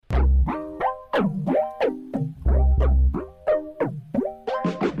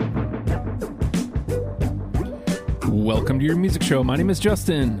to Your Music Show. My name is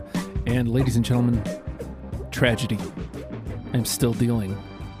Justin, and ladies and gentlemen, tragedy. I'm still dealing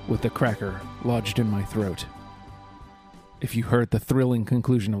with the cracker lodged in my throat. If you heard the thrilling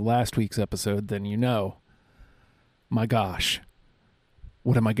conclusion of last week's episode, then you know, my gosh,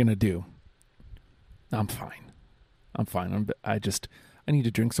 what am I going to do? I'm fine. I need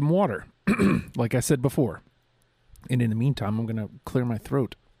to drink some water, like I said before. And in the meantime, I'm going to clear my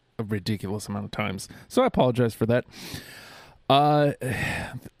throat a ridiculous amount of times. So I apologize for that.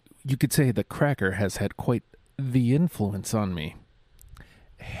 You could say the cracker has had quite the influence on me.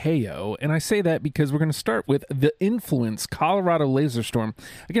 Heyo. And I say that because we're going to start with The Influence, Colorado Laser Storm.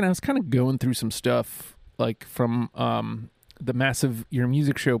 Again, I was kind of going through some stuff like from the massive Your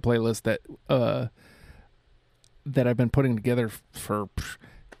Music Show playlist that I've been putting together for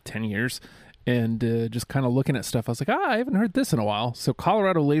 10 years. And just kind of looking at stuff, I was like, I haven't heard this in a while. So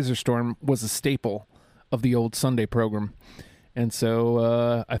Colorado Laser Storm was a staple of the old Sunday program. And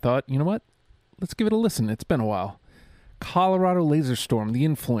so I thought, you know what? Let's give it a listen. It's been a while. Colorado Laser Storm, The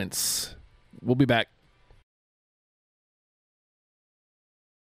Influence. We'll be back.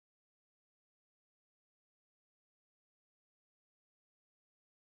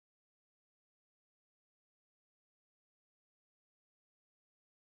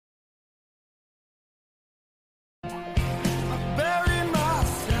 Bury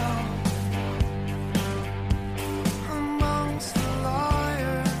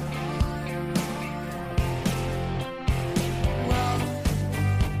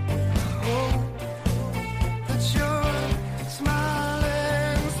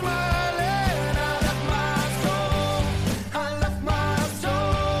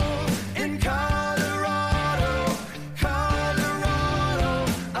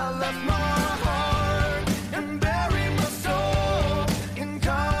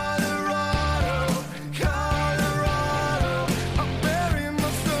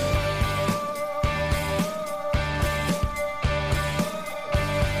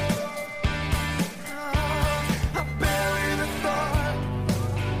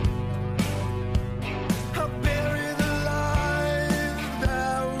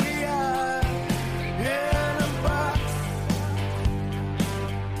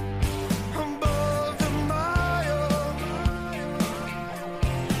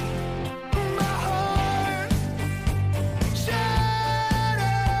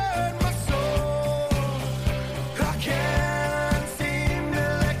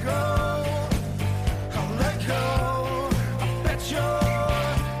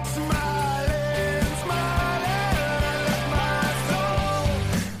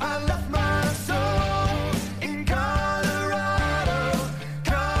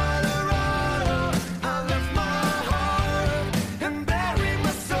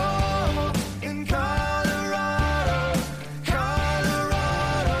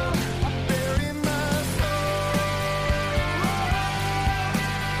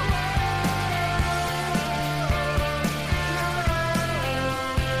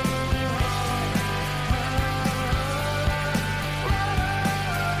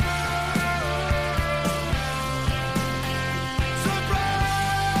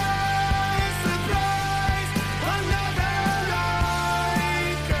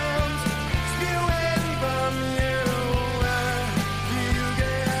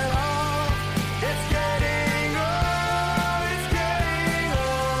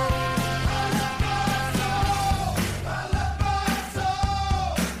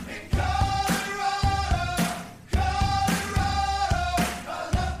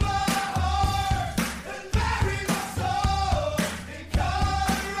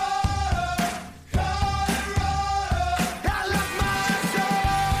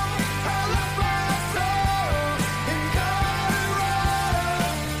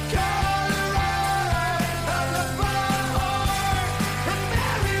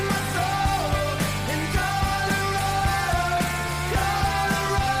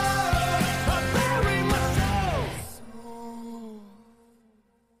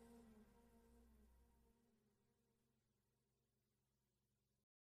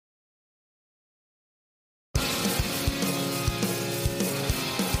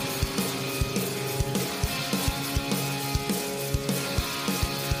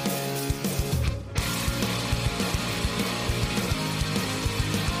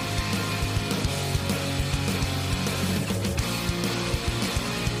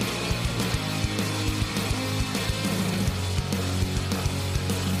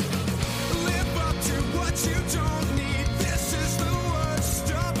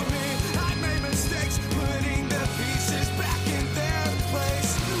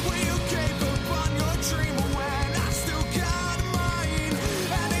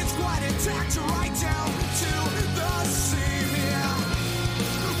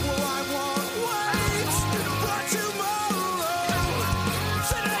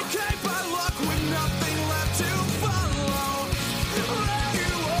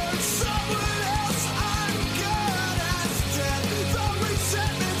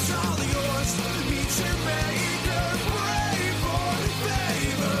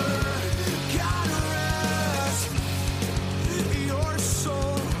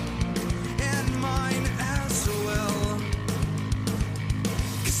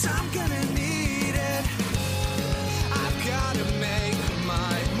gonna need it. I've gotta make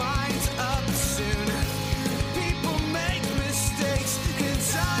my mind up soon. People make mistakes, and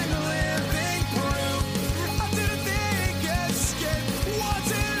I'm living proof. I didn't think escape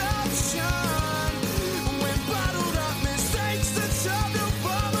was an option. When bottled up mistakes, the time to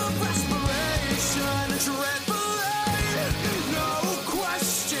bomb of aspiration. Dreadfully, no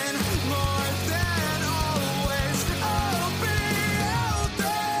question, more than always, I'll be out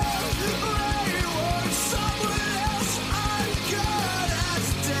there. Wayward, someone else, I'm good as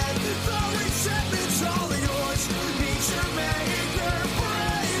dead. The resentment's all yours. Nature maker,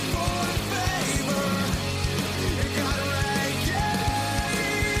 pray for favor. You gotta rake it,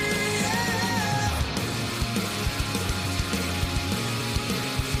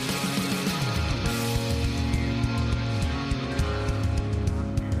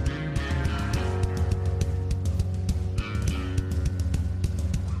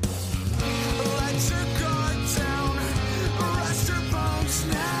 let your guard down, rest your bones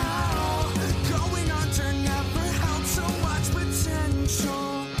now. Going under never held so much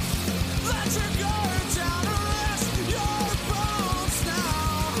potential. Let your guard down, rest your bones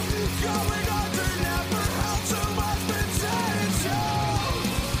now. Going under never held so much potential.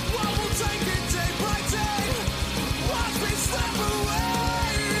 What will take it day by day? Watch me slip away.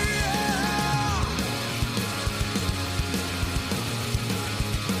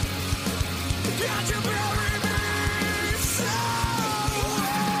 Can't you bury me so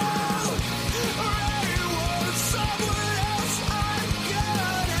well? Wayward, someone else, I'm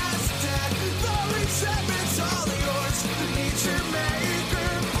good as dead. The resentment's all yours. Nature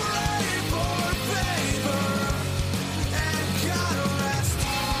maker, pray for favor, and gotta rest.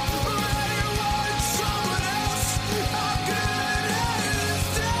 Wayward, someone else, I'm good as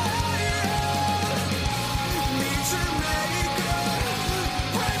dead. Nature maker,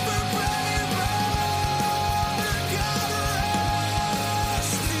 pray for favor, gotta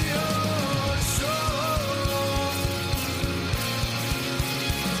rest your soul.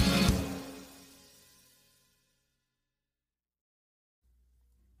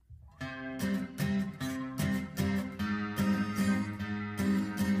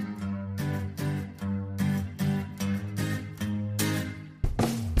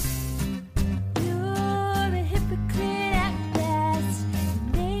 You're a hypocrite at best. You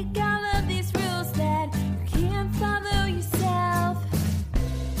make all of these rules that you can't follow yourself.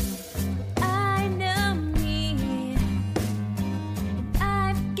 I know me, and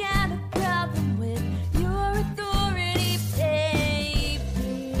I've got a problem with your authority,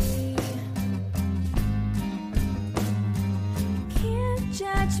 baby. Can't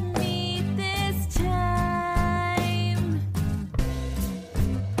judge me this time.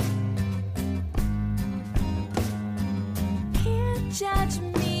 Can't judge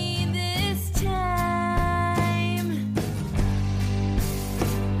me this time.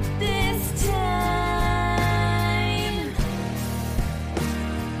 This time.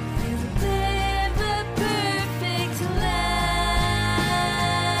 You live a perfect life.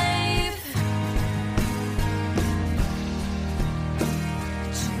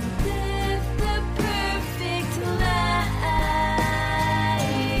 You live the perfect life.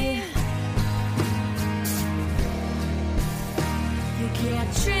 You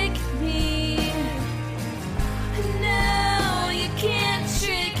can't trick me. No, you can't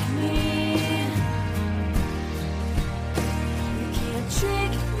trick me. You can't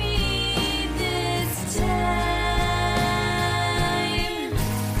trick me this time.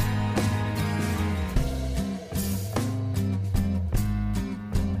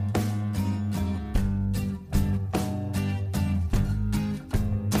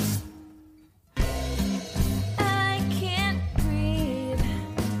 I can't breathe.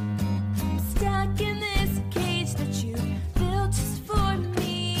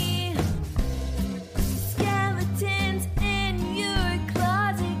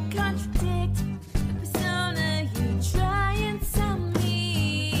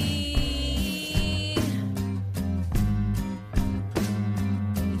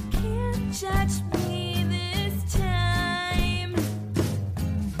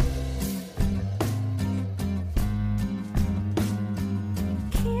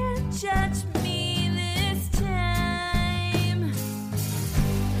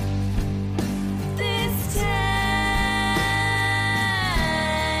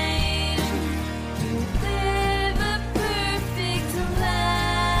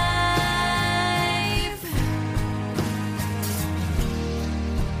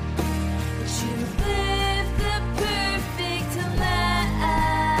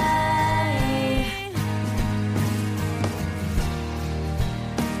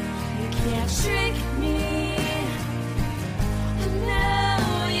 can't trick me.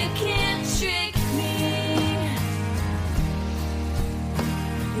 No, you can't trick me.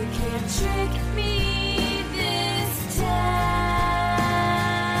 You can't trick me this time.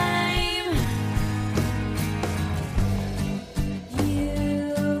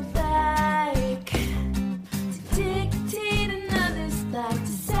 You like to dictate another's life to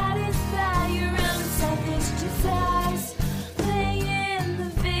satisfy your own selfish desires. Playing the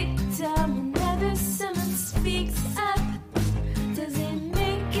victim whenever someone speaks up. Does it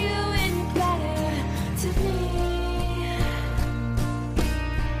make you any better to me?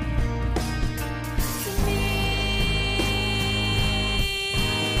 To me.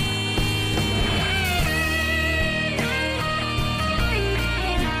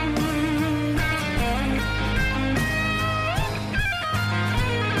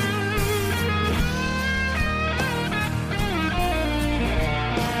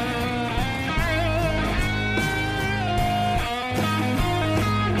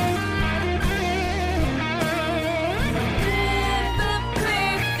 Live the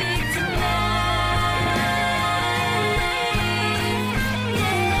perfect life,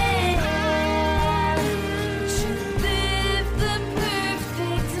 yeah. Should live the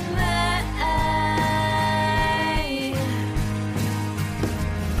perfect life.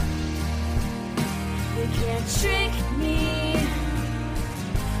 You can't trick me.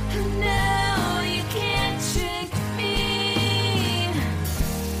 No, you can't trick me.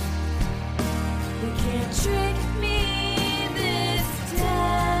 You can't trick me this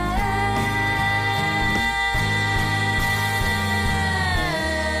time.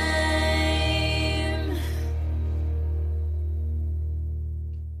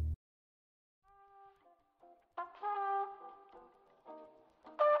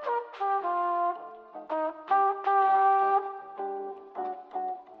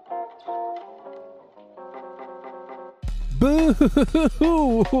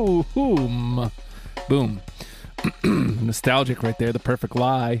 Boom. Boom. Nostalgic right there. The Perfect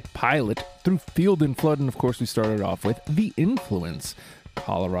Lie pilot through Field and Flood. And of course, we started off with The Influence,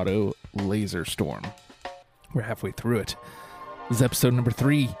 Colorado Laser Storm. We're halfway through it. This is episode number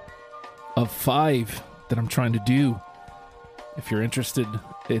 3 of 5 that I'm trying to do. If you're interested,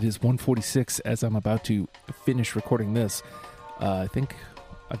 it is 1:46 as I'm about to finish recording this. I think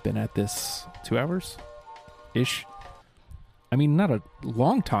I've been at this 2 hours-ish. I mean, not a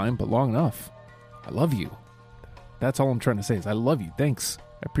long time, but long enough. I love you. That's all I'm trying to say is I love you. Thanks.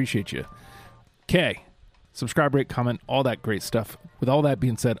 I appreciate you. Okay. Subscribe, rate, comment, all that great stuff. With all that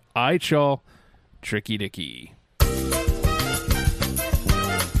being said, y'all, Tricky Dicky.